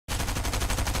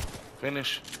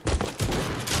Finish.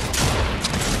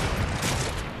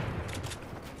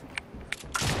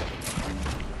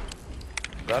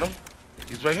 Got him?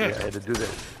 He's right here. Yeah, I had to do that.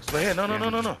 He's right here. No, no, no,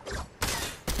 no, no.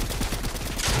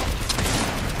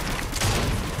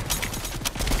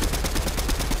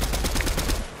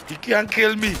 He can't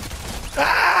kill me.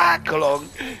 Ah, come on.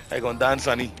 I gonna dance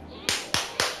on it.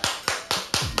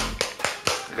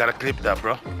 You gotta clip that,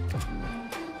 bro.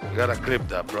 You gotta clip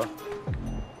that, bro.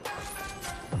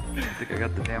 I think I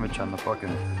got the damage on the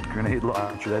fucking grenade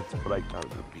launcher. That's what I got.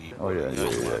 Oh yeah, yeah.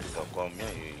 You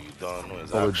don't know.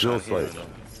 It's Oh, the action drill here, site. you know.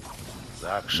 It's A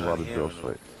action lot of here, drill you know.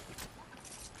 site.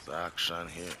 It's action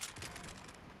here.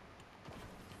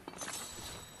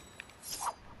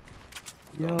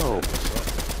 Yo.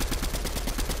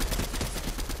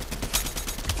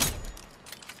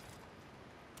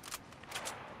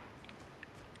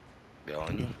 They're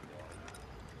on you?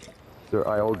 They're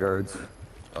IO guards.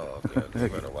 Oh, okay. You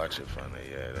better watch it from there,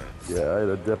 yeah. Then. Yeah, I had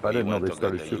a dip. I You didn't know went they to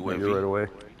started get the shooting at you UAV? right away.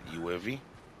 UAV?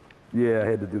 Yeah, I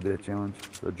had to do that challenge.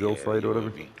 The drill Yeah, site or whatever.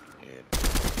 UAV. Yeah.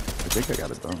 I think I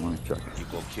got it done. Let me check.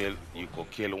 You go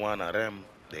kill one of them.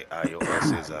 The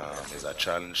iOS is a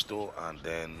challenge too, and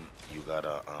then you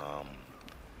gotta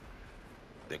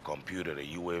the computer, the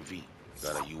UAV. You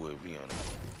got a UAV on it.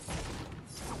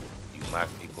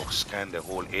 You go scan the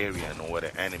whole area and know where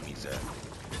the enemies are.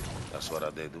 That's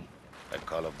what they do. Like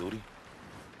Call of Duty.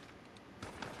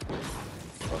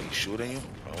 Oh, he's shooting you?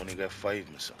 I only got 5,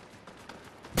 mister.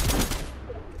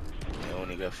 I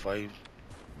only got 5.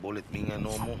 Bullet me and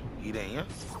no more. He there, yeah?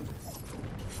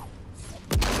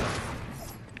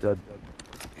 Dead.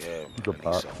 Yeah, man. He's a I need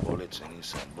bot. some bullets. I need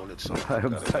some bullets.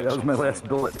 That was my last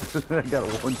bullet. I got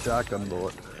one shotgun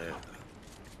bullet. Yeah.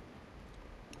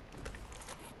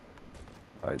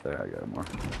 Right there, I got more.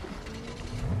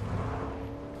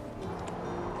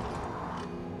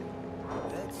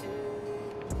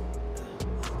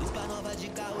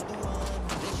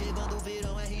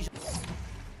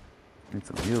 Need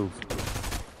some heals.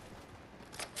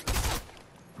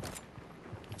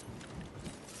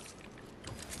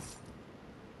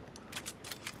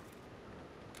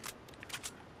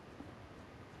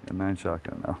 Got 9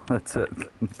 shotgun now. That's it.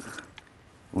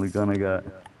 Only gun I got.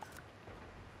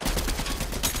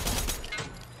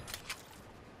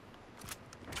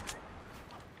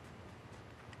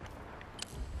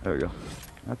 There we go.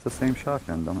 That's the same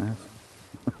shotgun, dumbass.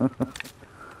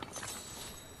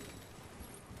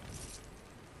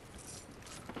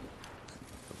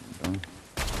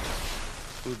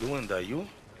 Who's doing that? You?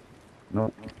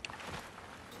 Nope.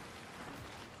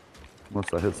 Must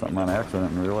have hit something on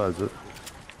accident and realized it.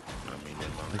 I mean,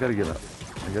 I gotta get an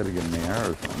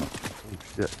AR or something. Oh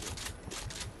shit.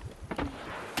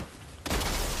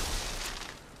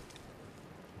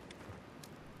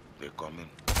 they're coming.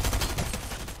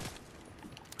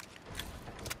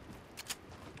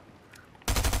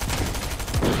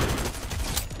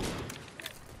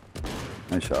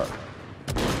 Nice shot.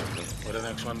 Where the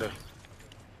next one there?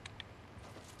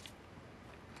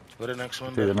 Where the next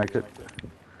one See there? the medkit?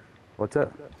 What's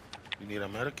that? You need a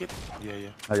medikit? Yeah, yeah.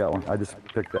 I got one. I just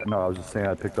picked that. No, I was just saying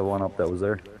I picked the one up that was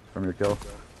there from your kill.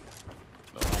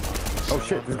 Oh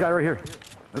shit, this guy right here.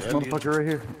 This motherfucker right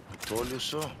here. I told you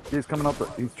so. He's coming up.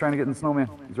 He's trying to get in the snowman.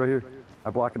 He's right here.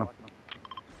 I'm blocking him.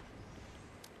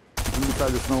 He's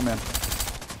inside the snowman.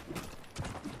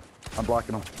 I'm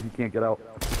blocking him. He can't get out.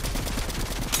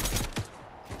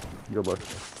 Good luck.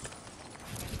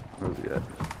 Where's he at?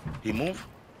 He move?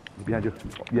 He's behind you.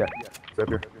 Yeah. He's up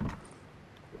here.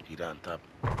 He down top.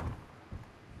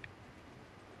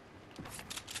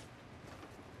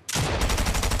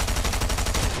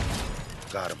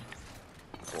 Got him.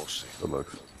 Pussy. Good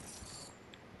looks.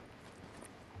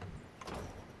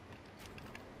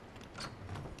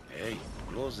 Hey,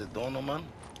 close the door, no man.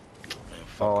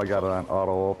 Oh, I got it on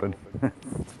auto open.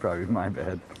 It's probably my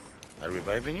bad. Are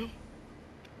reviving you?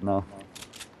 No.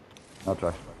 I'll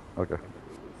try. Okay.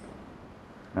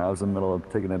 I was in the middle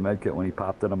of taking a med kit when he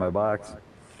popped into my box.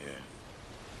 Yeah.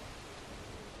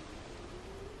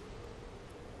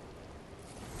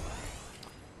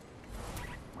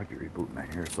 Might be rebooting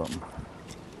that here or something. What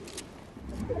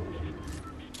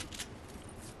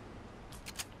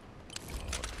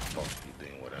the fuck you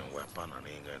doing with that weapon and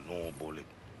ain't got no bullet?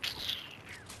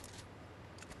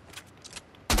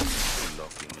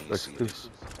 Lucky me see this.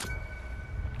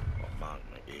 Oh, mark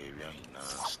my area, he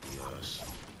nasty ass.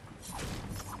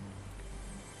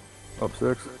 Up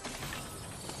 6.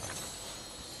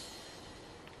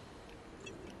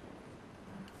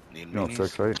 Need You know minis?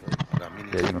 6, right? I got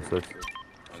minis. Yeah, you know 6.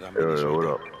 I got minis right what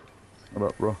there. up? What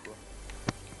up, bro?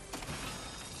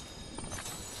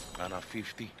 And a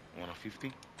 50. Want a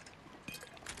 50?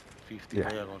 50. Yeah.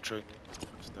 How you gonna trade?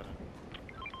 Instead of...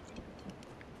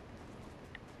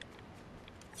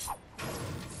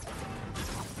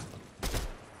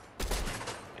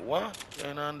 What?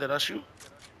 And under that's you?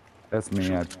 That's me.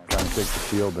 Shoot. I trying to take the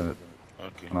shield and it.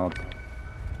 Okay. No,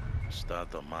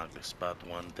 Start to mark the spot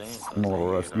one thing, I'm cause a I little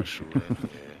hear rusty. that shooting. Yeah.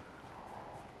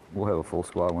 We'll have a full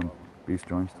squad when Beast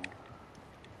joins.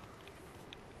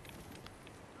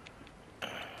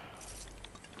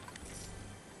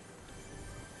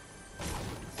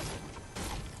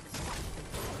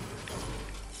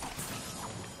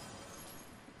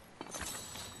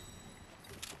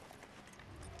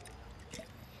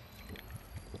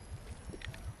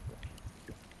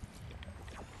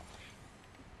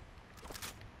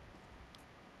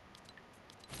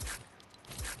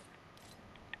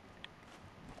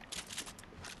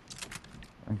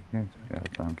 Okay, yeah,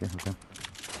 time. Okay, okay.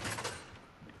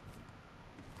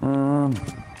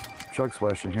 Chug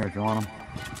splash in here if you want them.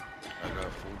 I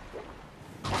got food.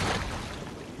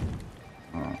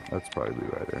 That's probably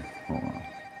right there. Hold on.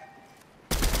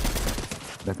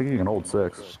 I think you can hold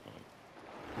 6.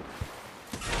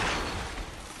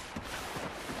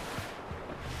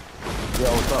 Yeah,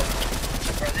 what's up?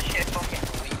 Bro, this shit fucking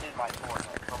deleted my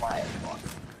Fortnite for my Xbox.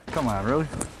 Come on, really?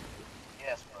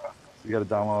 Yes, bro. You gotta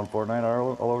download Fortnite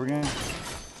all over again? I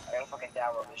gotta fucking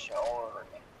download this shit all over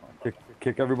again.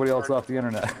 Kick everybody else off the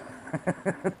internet.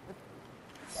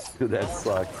 Dude, that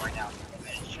sucks. Right now,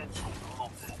 it should take a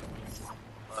little bit.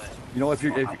 But You know, if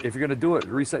you're gonna do it,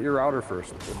 reset your router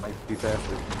first. It might be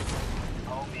faster.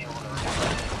 I'll be able to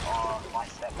reset it on my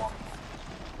stepmom.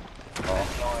 Oh.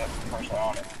 That's the only person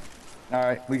on it. All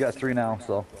right, we got 3 now,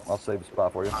 so I'll save a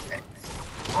spot for you. Okay.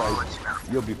 I'll let you know.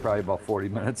 You'll be probably about 40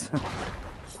 minutes. All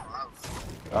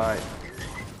right.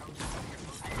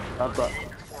 How's that?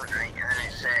 Fortnite, and then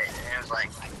it said, and it was like,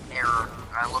 error.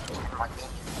 I looked at my game.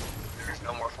 There's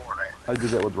no more Fortnite. I did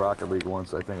that with Rocket League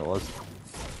once, I think it was.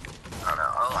 I don't know.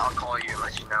 I'll call you and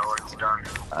let you know when it's done.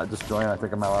 Just join. I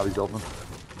think my lobby's open.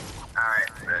 Alright,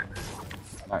 good.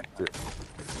 All right, see ya.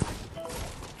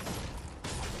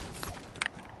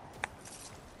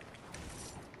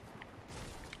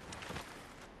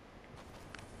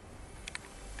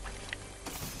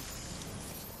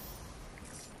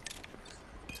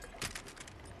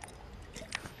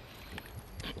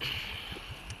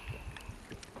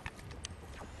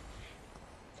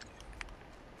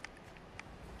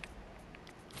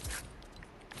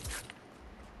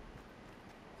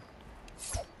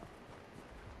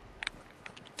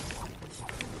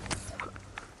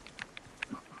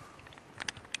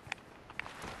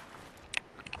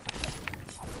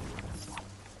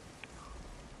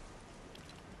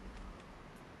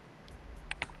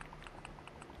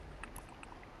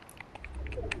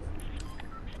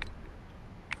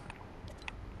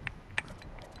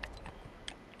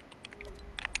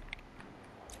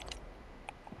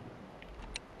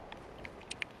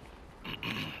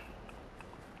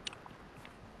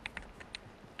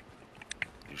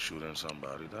 You shooting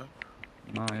somebody, dog?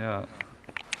 Not yet.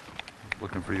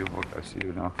 Looking for you. Look, I see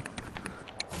you now.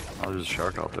 Oh, there's a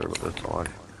shark out there, but that's all I.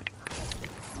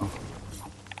 Oh.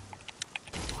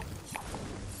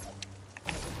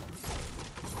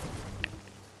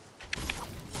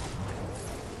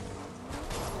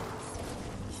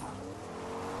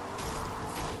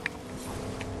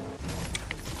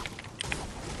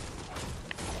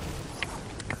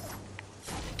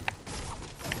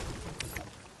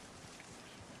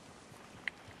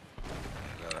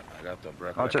 I got the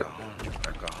break Watch like it.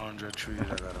 100 trees I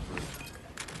gotta break.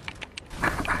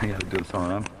 I gotta do some of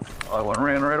them. Oh, one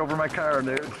ran right over my car,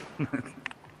 dude.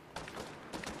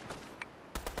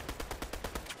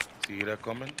 See that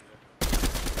coming?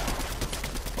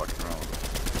 Fucking wrong.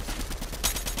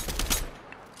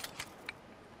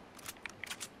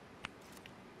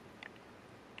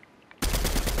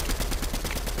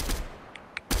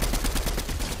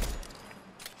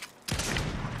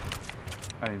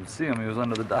 I didn't even see him. He was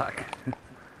under the dock.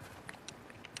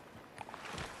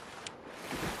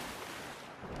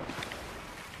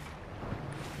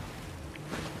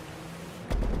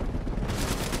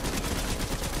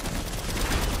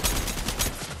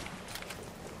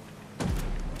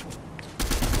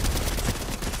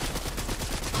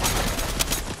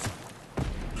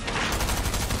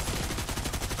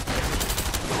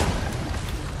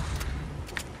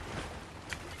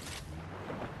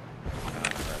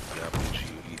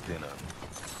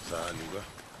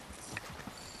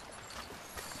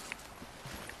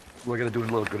 We're gonna do a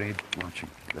little grenade launching.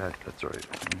 That's right.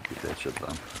 Let me get that shit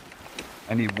done.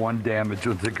 I need 1 damage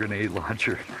with the grenade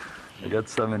launcher. I got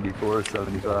 74,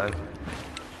 75. Just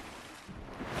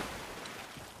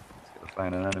gotta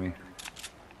find an enemy.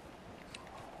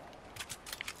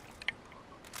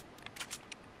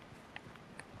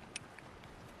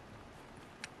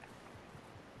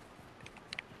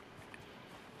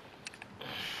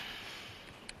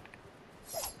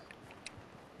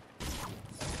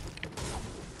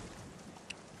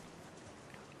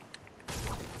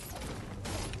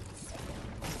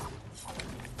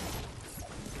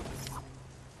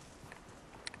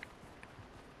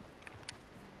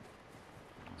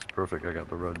 Perfect, I got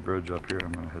the red bridge up here.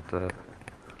 I'm gonna hit that.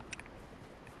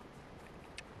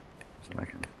 So I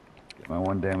can get my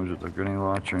 1 damage with the grenade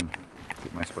launcher and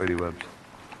get my spidey webs.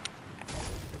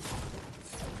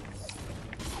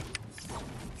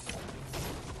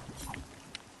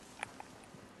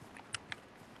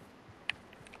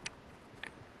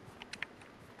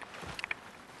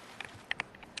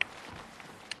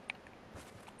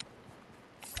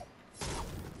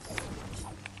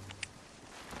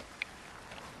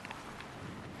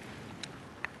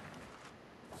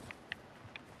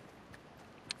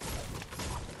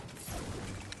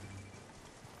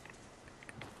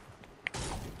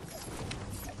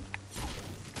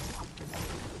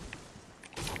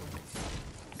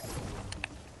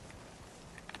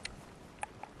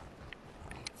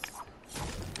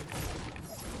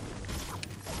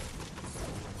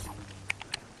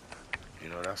 You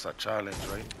know, that's a challenge,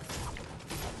 right?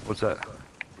 What's that?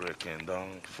 Breaking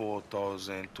down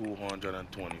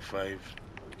 4,225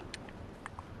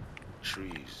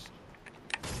 trees.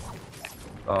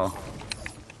 Oh.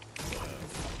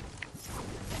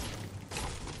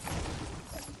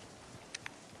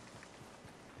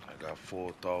 I got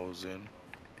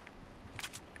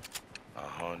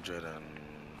 4,100 and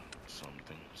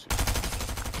something.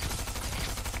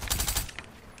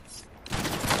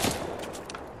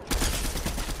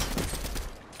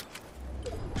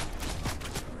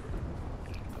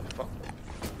 Fuck.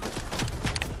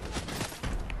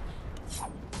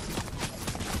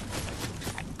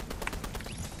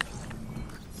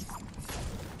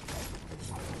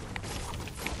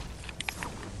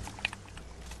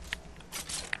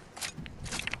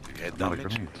 You had Not a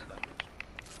damage? grenade.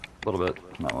 A little bit,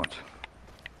 not much.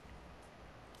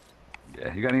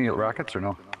 Yeah, you got any rockets or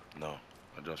no? No,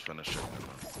 I just finished checking them.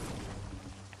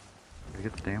 Did I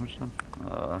get the damage done?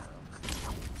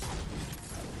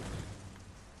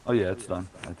 Oh yeah, it's done,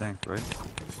 I think, right?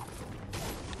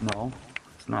 No,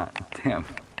 it's not. Damn.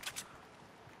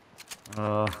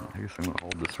 I guess I'm gonna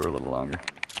hold this for a little longer.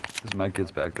 This med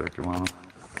kit's back there if you want them.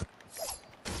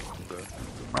 Okay.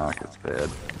 Rocket's bad.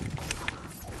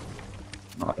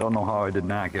 No, I don't know how I did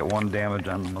not get 1 damage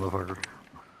on the motherfucker.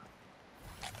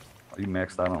 Are you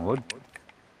maxed out on wood?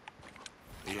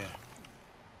 Yeah.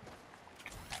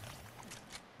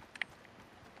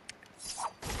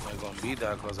 I'm gonna be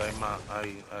that because I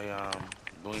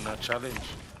doing that challenge.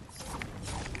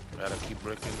 Gotta keep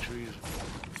breaking trees.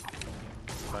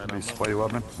 Find Hey, out Spidey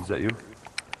weapon? Is that you?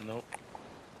 more. Nope.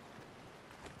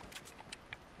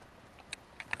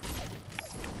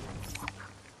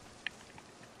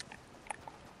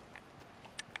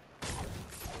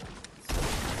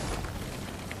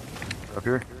 Up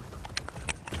here?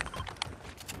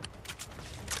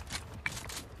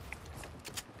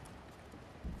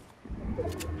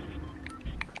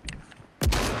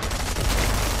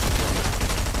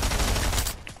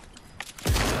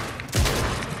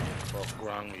 What's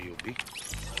wrong with you, B?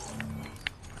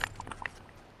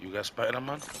 You got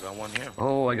Spider-Man? I got one here.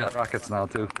 Oh, I got rockets now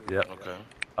too. Yeah. Okay.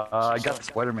 I got the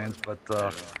Spider-Mans, but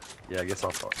yeah, I guess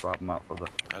I'll swap them out for the.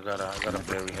 I got a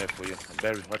berry here for you. A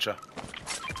berry, watch out.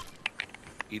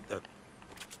 Eat that.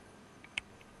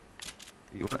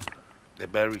 Is The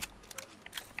berry.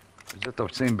 it the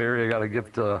same berry I gotta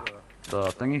give to the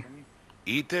thingy?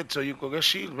 Eat it so you can get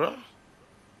shield, bro.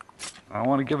 I don't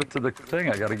want to give it to the thing.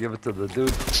 I gotta give it to the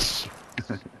dude.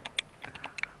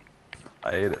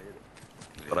 I ate it,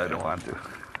 but I don't want to.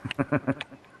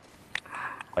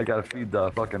 I gotta feed the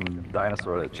fucking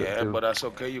dinosaur that shit Yeah, too. but that's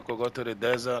okay. You could go to the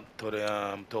desert, to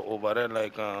the to over there,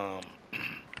 like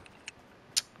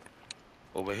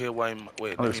over here. Why?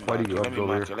 Wait, Oh, let there's me mark Spidey you. Let gloves me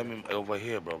over mark here. you. Let me over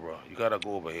here, bro. You gotta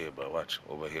go over here, bro. Watch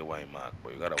over here. Why mark,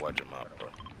 bro? You gotta watch your map, bro.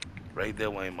 Right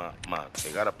there, why mark.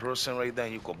 They got a person right there.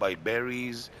 And you could buy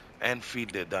berries and feed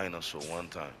the dinosaur one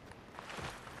time.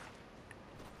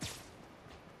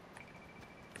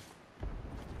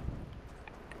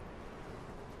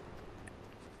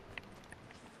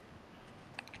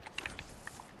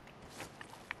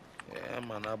 Yeah,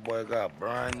 man, that boy got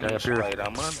brand Guy new up here.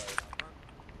 Spider-Man.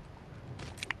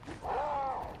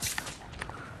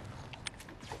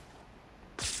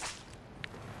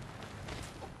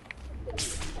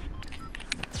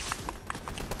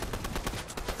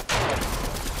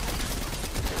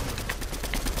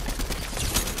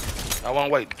 One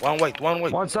white, one white, one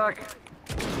white. 1 sec.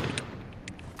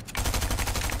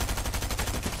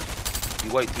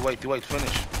 You wait,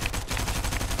 finish.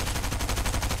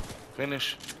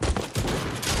 Finish.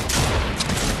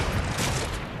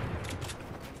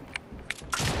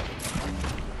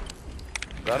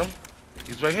 Got him?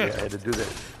 He's right here. Yeah, I had to do that.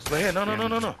 He's right here.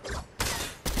 No.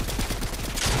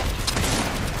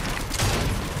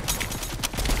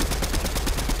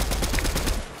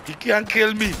 Can't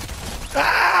kill me.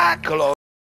 Ah, close.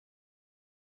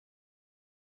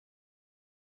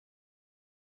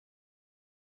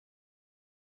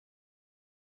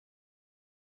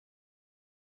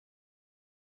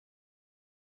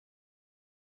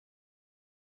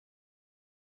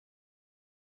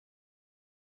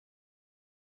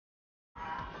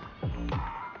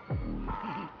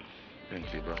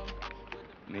 Thank you, bro.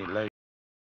 Need light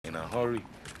in a hurry.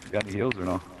 You got any heals or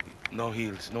no? No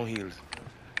heals, no heals.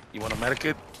 You want a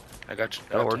medikit? I got you.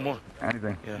 I That'll got two work. more.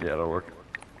 Anything. Yeah. Yeah, that'll work.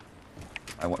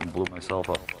 I went and blew myself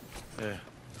up. Yeah.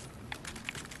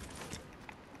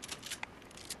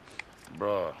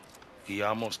 Bro, he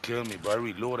almost killed me, bro. I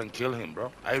reload and kill him,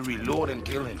 bro. I reload and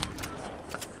kill him.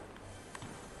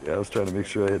 Yeah, I was trying to make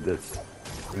sure I had this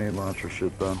grenade launcher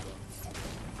shit done.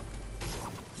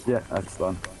 Yeah, that's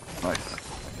done. Nice.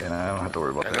 And I don't have to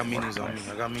worry about I that got anymore. minis on me. Nice.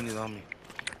 I got minis on me.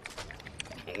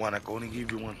 One, I can only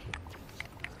give you one.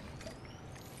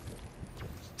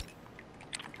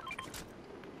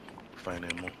 Find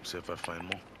any more. See if I find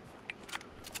more.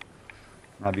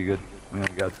 That'd be good. We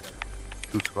only got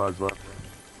 2 squads left.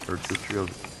 Or 2 trios.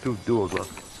 2 duos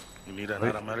left. You need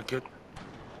another medikit?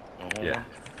 Oh, hold Yeah. on.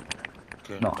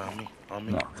 Okay, No. on me. On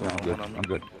me. No, Go I'm on, good. one on me. I'm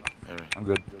good. All right. I'm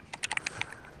good.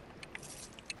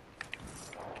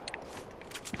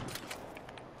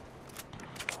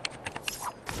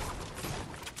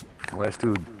 The last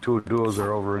two duos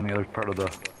are over in the other part of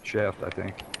the shaft, I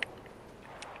think.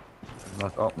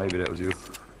 Oh, maybe that was you.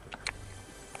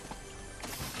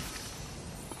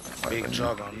 Big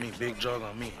jog on me. Big jog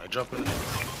on me. I drop in there.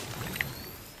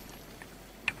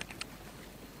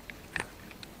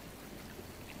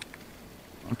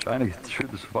 I'm trying to get through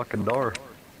this fucking door.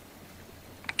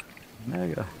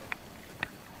 Nigga.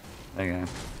 Hang on.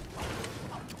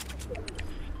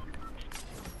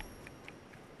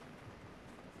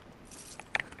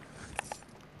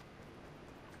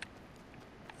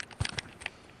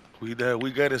 We there.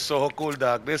 We got a circle,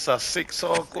 dog. This a 6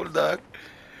 circle, dog.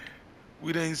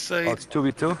 We the Oh, inside. it's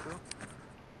 2v2?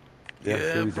 Yeah,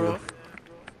 Yeah, 2v2. bro.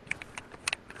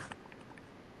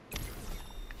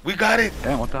 We got it.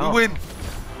 Damn, what the hell? We win.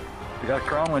 I got a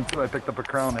crown win too. I picked up a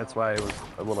crown. That's why I was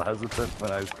a little hesitant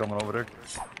when I was coming over there.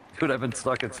 Dude, I've been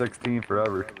stuck at 16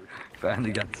 forever.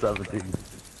 Finally got 17.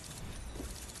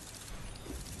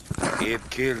 8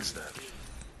 kills, dog.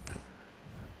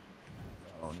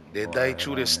 Oh, They boy, died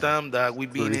through the stamp, dog. We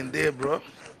been 3. in there, bro.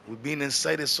 We been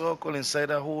inside the circle, inside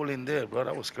that hole in there, bro.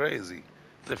 That was crazy.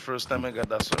 The first time I got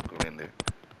that circle in there.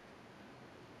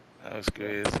 That was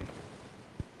crazy.